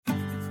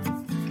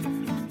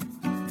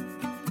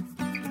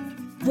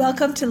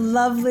Welcome to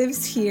Love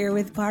Lives Here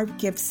with Barb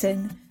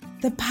Gibson,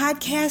 the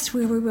podcast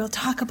where we will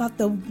talk about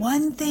the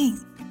one thing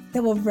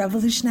that will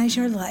revolutionize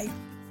your life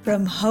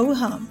from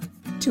ho-hum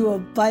to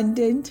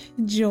abundant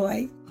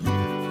joy.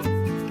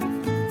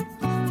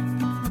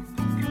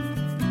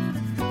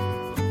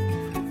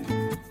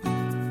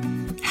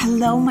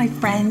 Hello, my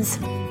friends.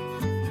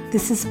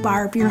 This is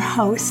Barb, your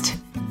host,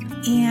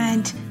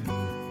 and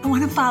I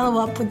want to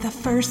follow up with the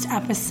first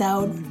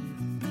episode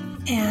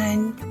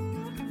and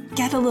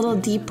get a little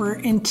deeper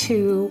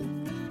into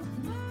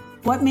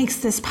what makes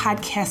this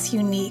podcast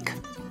unique.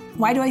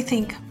 Why do I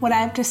think what I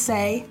have to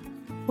say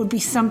would be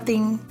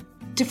something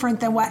different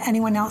than what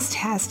anyone else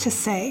has to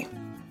say?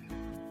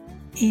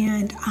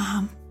 And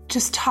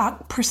just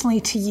talk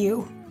personally to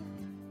you.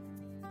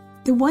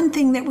 The one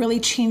thing that really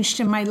changed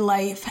in my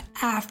life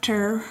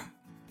after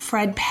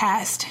Fred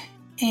passed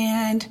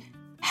and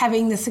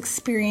having this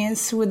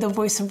experience with the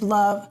voice of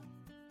love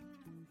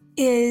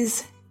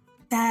is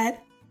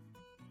that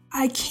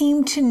I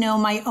came to know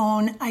my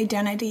own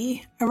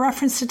identity. I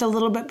referenced it a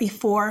little bit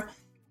before,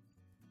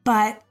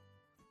 but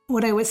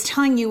what I was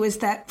telling you is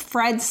that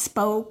Fred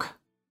spoke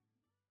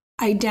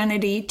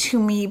identity to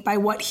me by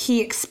what he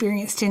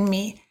experienced in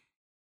me.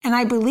 And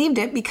I believed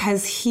it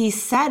because he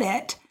said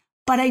it,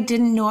 but I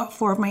didn't know it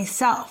for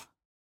myself.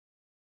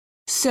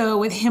 So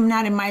with him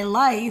not in my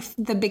life,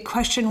 the big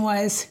question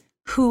was,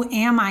 who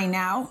am I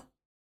now?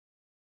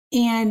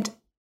 And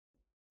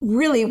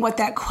really what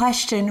that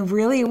question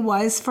really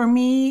was for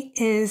me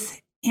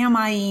is, am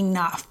I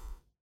enough?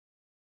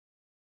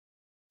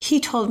 He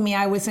told me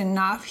I was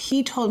enough.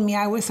 He told me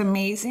I was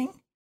amazing,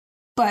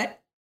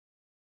 but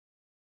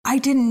I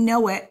didn't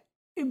know it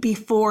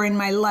before in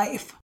my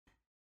life.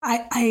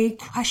 I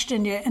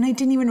questioned it, and I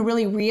didn't even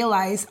really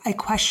realize I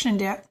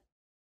questioned it.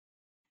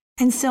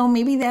 And so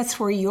maybe that's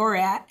where you're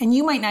at, and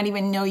you might not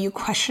even know you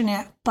question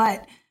it,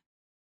 but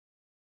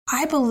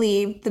I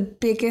believe the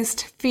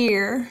biggest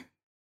fear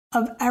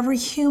of every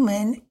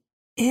human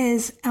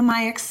is, am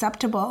I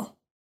acceptable?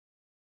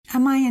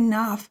 Am I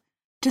enough?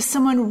 Does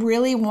someone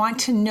really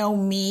want to know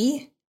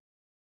me?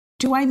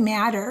 Do I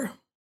matter?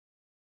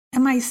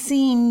 Am I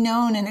seen,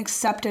 known, and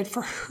accepted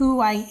for who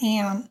I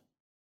am?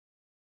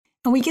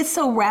 And we get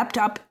so wrapped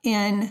up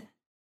in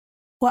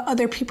what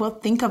other people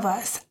think of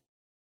us,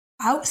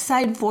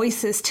 outside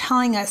voices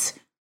telling us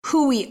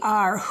who we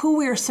are, who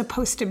we're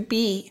supposed to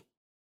be.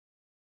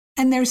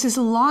 And there's this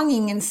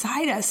longing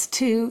inside us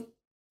to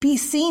be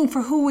seen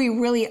for who we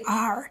really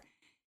are.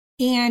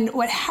 And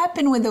what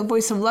happened with the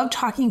voice of love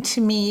talking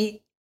to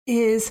me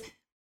is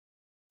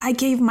I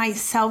gave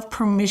myself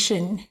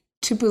permission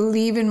to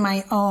believe in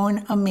my own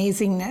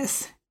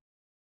amazingness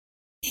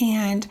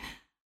and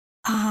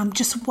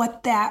just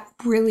what that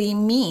really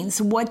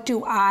means. What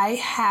do I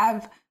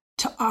have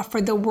to offer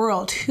the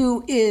world?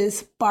 Who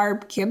is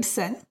Barb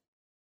Gibson?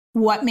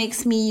 What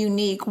makes me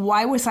unique?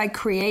 Why was I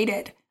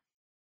created?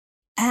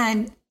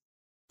 And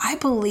I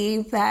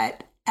believe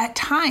that at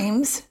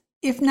times,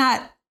 if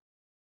not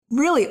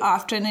really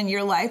often in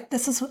your life,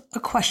 this is a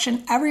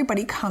question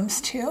everybody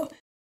comes to.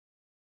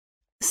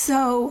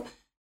 So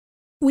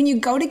when you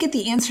go to get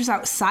the answers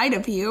outside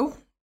of you,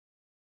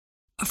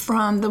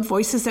 from the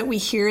voices that we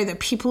hear, the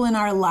people in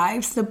our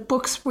lives, the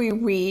books we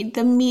read,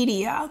 the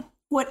media,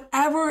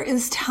 whatever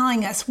is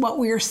telling us what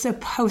we are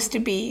supposed to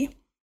be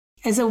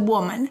as a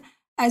woman,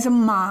 as a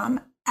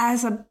mom,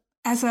 as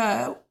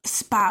a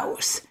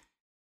spouse,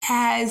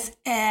 as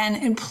an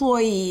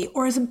employee,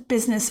 or as a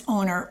business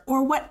owner,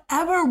 or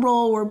whatever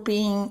role we're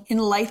being in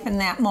life in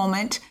that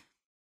moment,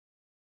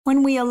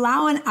 when we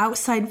allow an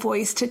outside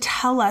voice to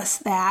tell us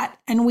that,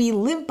 and we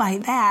live by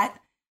that,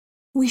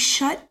 we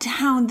shut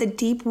down the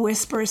deep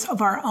whispers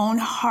of our own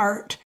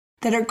heart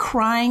that are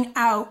crying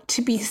out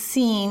to be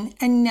seen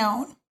and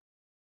known.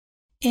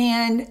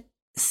 And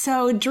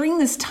so during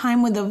this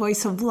time with the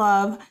voice of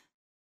love,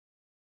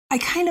 I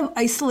kind of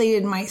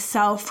isolated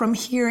myself from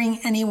hearing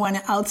anyone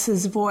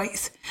else's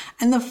voice.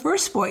 And the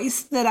first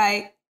voice that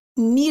I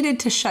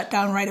needed to shut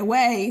down right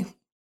away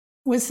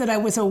was that I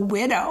was a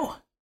widow.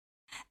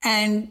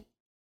 And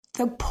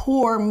the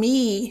poor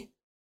me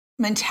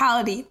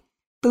mentality,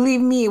 believe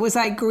me, was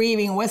I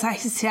grieving? Was I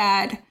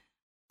sad?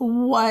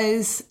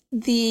 Was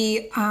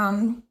the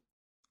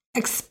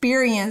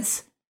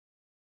experience,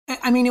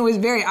 I mean, it was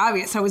very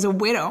obvious. I was a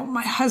widow.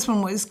 My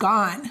husband was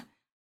gone.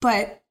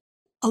 But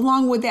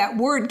along with that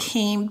word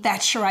came,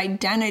 that's your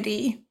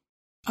identity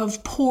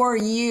of poor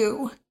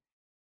you.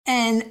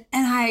 And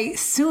I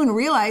soon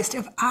realized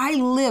if I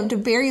lived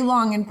very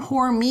long in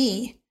poor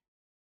me,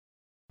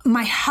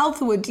 my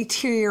health would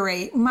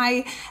deteriorate.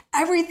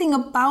 Everything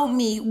about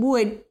me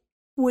would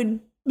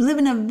live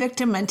in a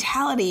victim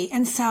mentality.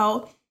 And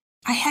so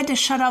I had to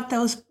shut out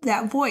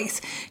that voice.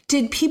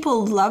 Did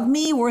people love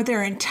me? Were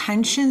their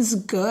intentions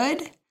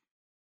good?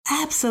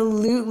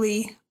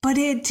 Absolutely. But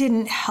it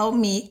didn't help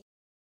me.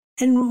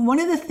 And one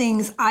of the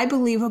things I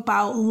believe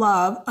about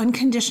love,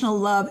 unconditional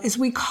love, is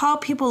we call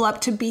people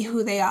up to be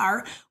who they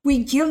are.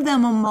 We give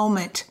them a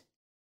moment.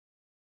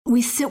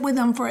 We sit with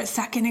them for a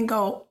second and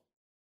go,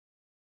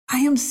 I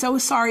am so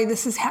sorry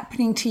this is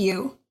happening to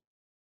you.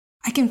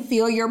 I can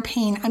feel your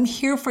pain. I'm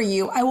here for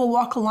you. I will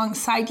walk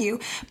alongside you,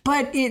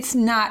 but it's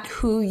not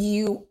who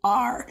you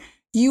are.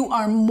 You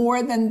are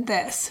more than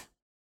this.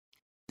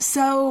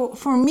 So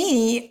for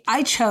me,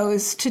 I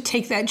chose to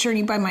take that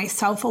journey by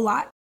myself a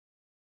lot,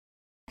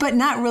 but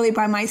not really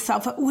by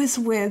myself. It was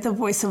with the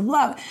voice of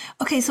love.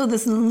 Okay, so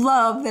this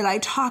love that I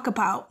talk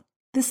about,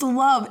 this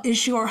love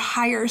is your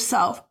higher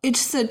self.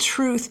 It's the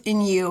truth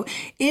in you.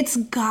 It's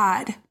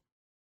God.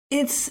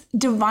 It's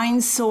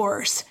divine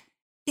source.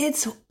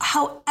 It's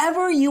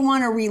however you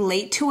want to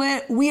relate to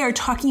it. We are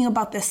talking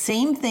about the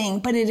same thing,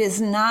 but it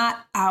is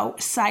not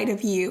outside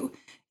of you.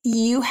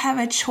 You have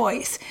a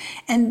choice.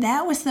 And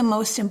that was the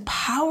most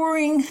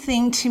empowering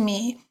thing to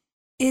me,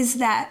 is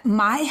that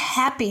my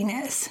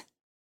happiness,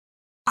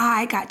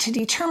 I got to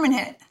determine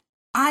it.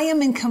 I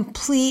am in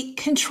complete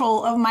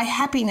control of my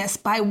happiness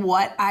by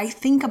what I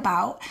think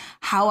about,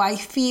 how I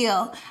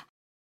feel,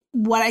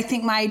 what I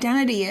think my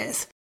identity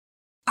is.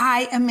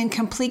 I am in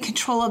complete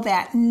control of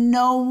that.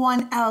 No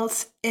one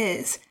else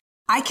is.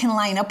 I can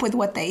line up with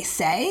what they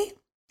say.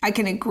 I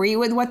can agree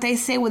with what they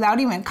say without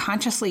even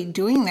consciously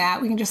doing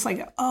that. We can just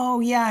like, oh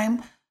yeah,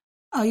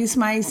 I'll use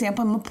my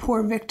example. I'm a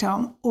poor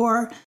victim,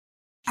 or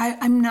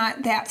I'm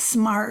not that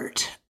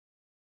smart.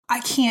 I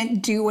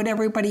can't do what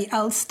everybody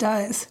else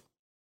does.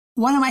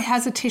 One of my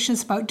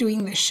hesitations about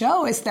doing this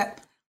show is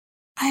that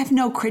I have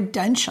no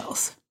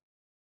credentials.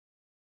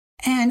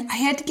 And I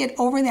had to get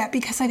over that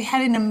because I've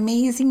had an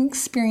amazing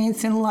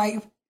experience in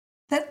life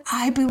that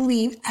I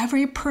believe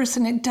every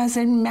person, it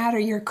doesn't matter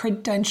your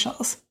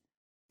credentials.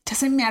 It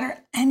doesn't matter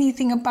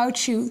anything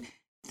about you.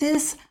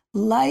 This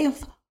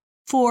life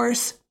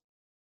force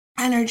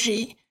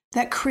energy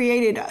that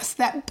created us,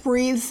 that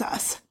breathes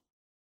us,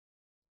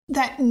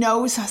 that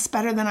knows us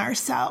better than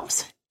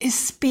ourselves, is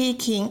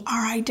speaking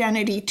our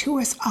identity to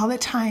us all the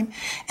time.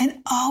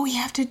 And all we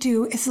have to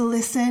do is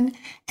listen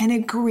and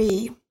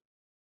agree.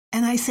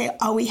 And I say,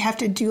 all we have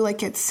to do,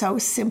 like it's so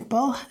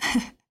simple.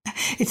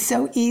 It's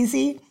so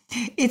easy.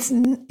 It's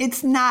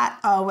not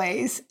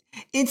always.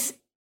 It's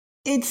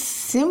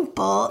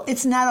simple.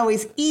 It's not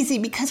always easy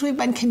because we've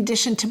been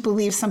conditioned to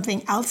believe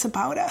something else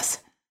about us.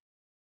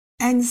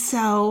 And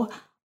so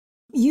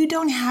you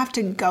don't have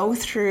to go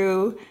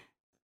through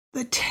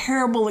the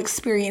terrible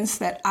experience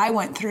that I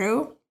went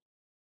through,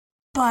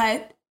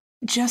 but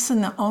just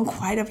in the own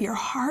quiet of your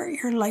heart,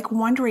 you're like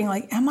wondering,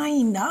 like, am I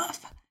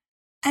enough?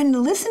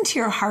 And listen to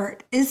your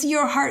heart. Is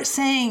your heart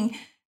saying,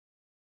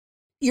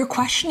 you're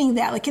questioning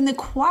that, like in the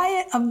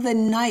quiet of the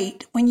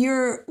night when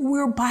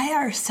we're by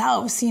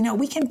ourselves,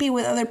 we can be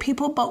with other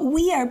people, but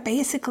we are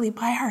basically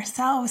by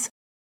ourselves.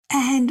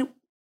 And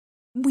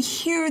we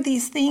hear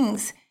these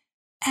things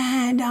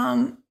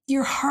and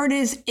your heart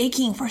is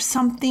aching for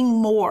something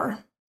more.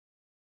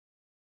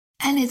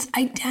 And it's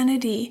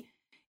identity.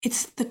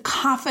 It's the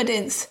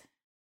confidence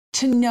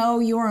to know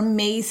you're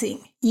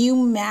amazing. You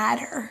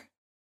matter.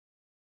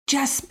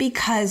 Just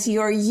because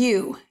you're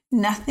you,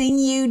 nothing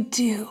you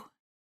do.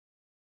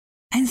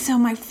 And so,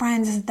 my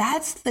friends,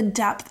 that's the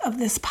depth of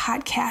this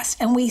podcast,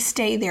 and we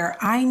stay there.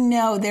 I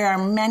know there are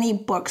many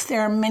books,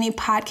 there are many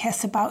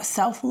podcasts about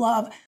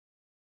self-love.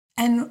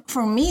 And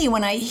for me,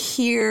 when I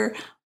hear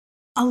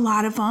a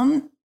lot of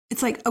them,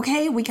 it's like,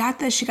 okay, we got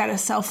this. You got to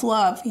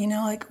self-love,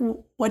 like,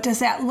 what does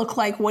that look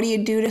like? What do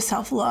you do to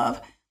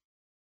self-love?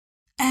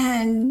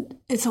 And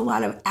it's a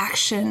lot of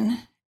action.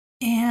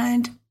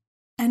 And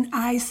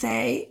I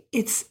say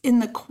it's in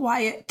the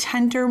quiet,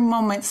 tender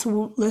moments,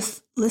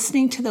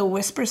 listening to the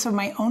whispers of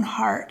my own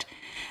heart,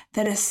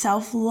 that is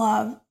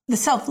self-love. The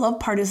self-love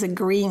part is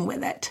agreeing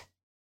with it.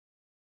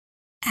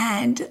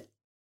 And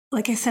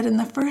like I said in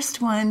the first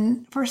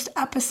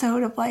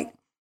episode of like,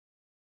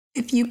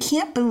 if you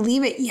can't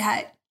believe it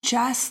yet,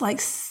 just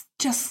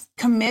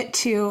commit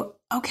to,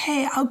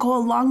 okay, I'll go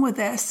along with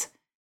this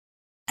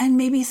and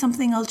maybe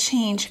something will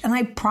change. And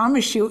I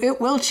promise you it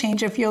will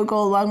change if you'll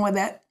go along with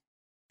it.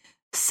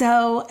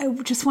 So I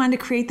just wanted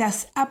to create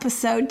this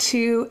episode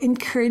to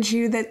encourage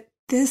you that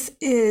this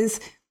is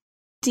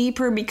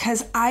deeper,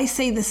 because I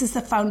say this is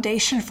the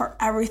foundation for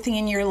everything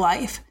in your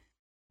life.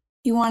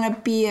 You want to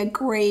be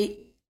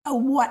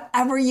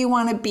whatever you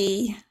want to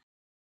be.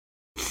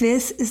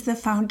 This is the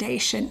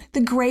foundation.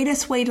 The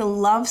greatest way to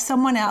love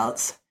someone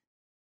else,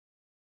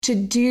 to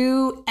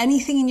do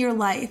anything in your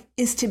life,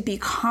 is to be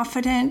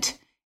confident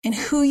in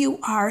who you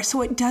are,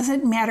 so it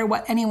doesn't matter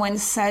what anyone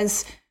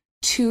says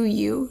to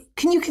you.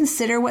 Can you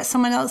consider what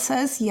someone else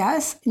says?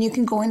 Yes. And you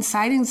can go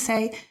inside and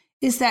say,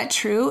 is that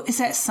true? Is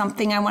that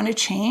something I want to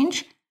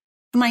change?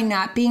 Am I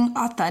not being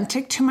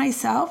authentic to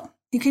myself?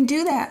 You can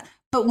do that.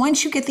 But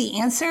once you get the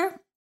answer,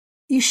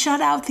 you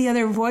shut out the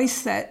other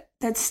voice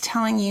that's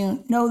telling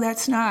you, no,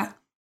 that's not.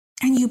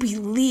 And you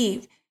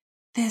believe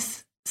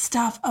this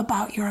stuff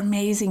about your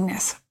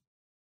amazingness.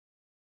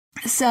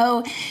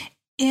 So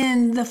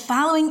in the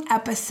following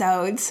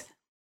episodes,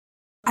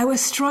 I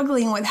was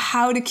struggling with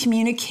how to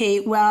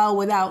communicate well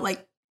without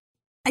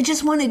I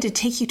just wanted to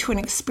take you to an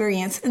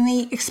experience. And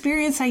the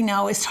experience I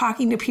know is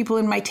talking to people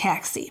in my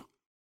taxi.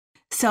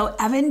 So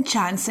Evan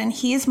Johnson,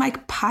 he is my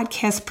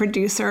podcast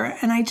producer,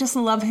 and I just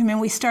love him.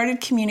 And we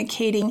started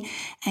communicating,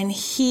 and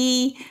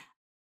he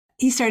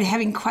started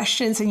having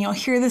questions, and you'll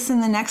hear this in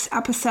the next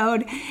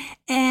episode.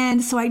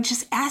 And so I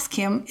just asked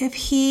him if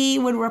he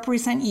would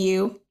represent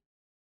you,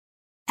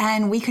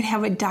 and we could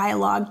have a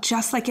dialogue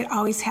just like it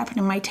always happened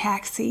in my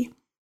taxi.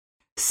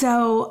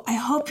 So I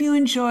hope you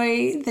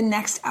enjoy the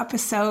next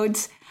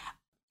episodes.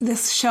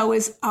 This show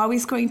is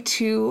always going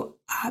to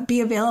be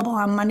available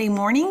on Monday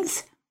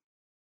mornings.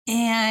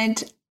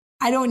 And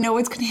I don't know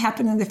what's going to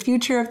happen in the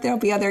future, if there'll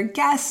be other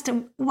guests,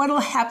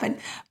 what'll happen.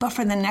 But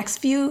for the next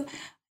few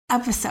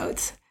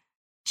episodes,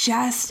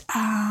 just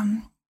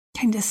kind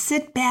of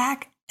sit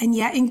back and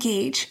yet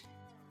engage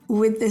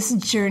with this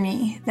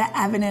journey that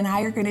Evan and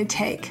I are going to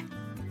take.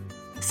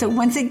 So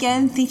once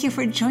again, thank you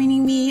for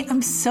joining me.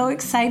 I'm so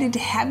excited to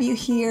have you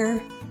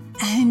here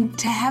and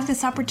to have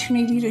this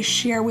opportunity to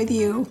share with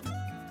you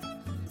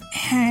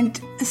and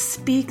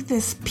speak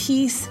this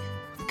peace,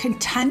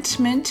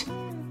 contentment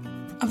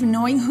of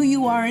knowing who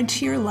you are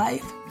into your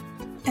life.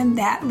 And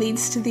that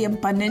leads to the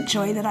abundant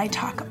joy that I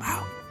talk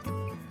about.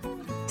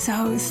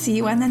 So see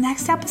you on the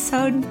next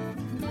episode.